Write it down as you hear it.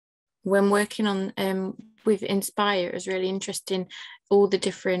when working on with Inspire, it was really interesting, all the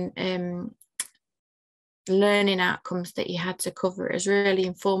different learning outcomes that you had to cover. It was really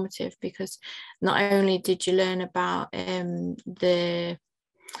informative because not only did you learn about the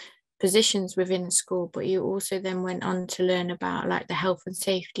positions within the school, but you also then went on to learn about like the health and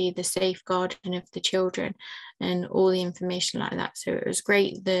safety, the safeguarding of the children, and all the information like that. So it was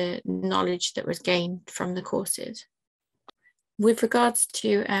great, the knowledge that was gained from the courses. With regards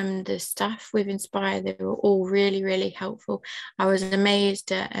to the staff with Inspire, they were all really, really helpful. I was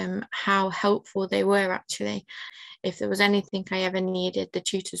amazed at how helpful they were actually. If there was anything I ever needed, the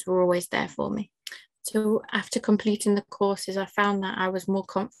tutors were always there for me. So after completing the courses, I found that I was more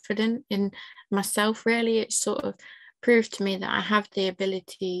confident in myself, really. It sort of proved to me that I have the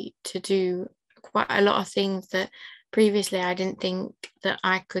ability to do quite a lot of things that previously I didn't think that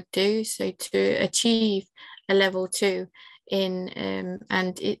I could do. So to achieve a level 2 in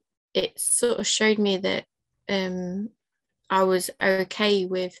and it sort of showed me that I was okay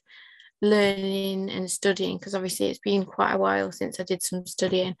with learning and studying, because obviously it's been quite a while since I did some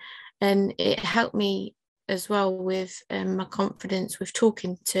studying, and it helped me as well with my confidence with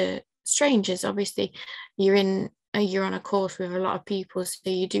talking to strangers. Obviously you're on a course with a lot of people, so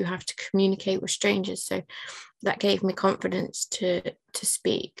you do have to communicate with strangers, so that gave me confidence to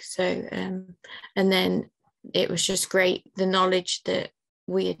speak. So and then it was just great, the knowledge that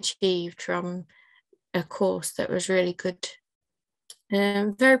we achieved from a course that was really good.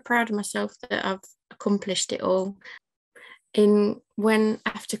 I'm very proud of myself that I've accomplished it all.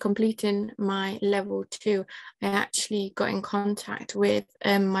 After completing my level 2, I actually got in contact with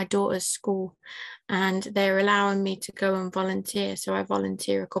my daughter's school, and they're allowing me to go and volunteer. So I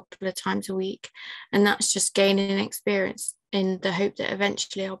volunteer a couple of times a week, and that's just gaining experience in the hope that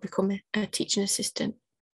eventually I'll become a teaching assistant.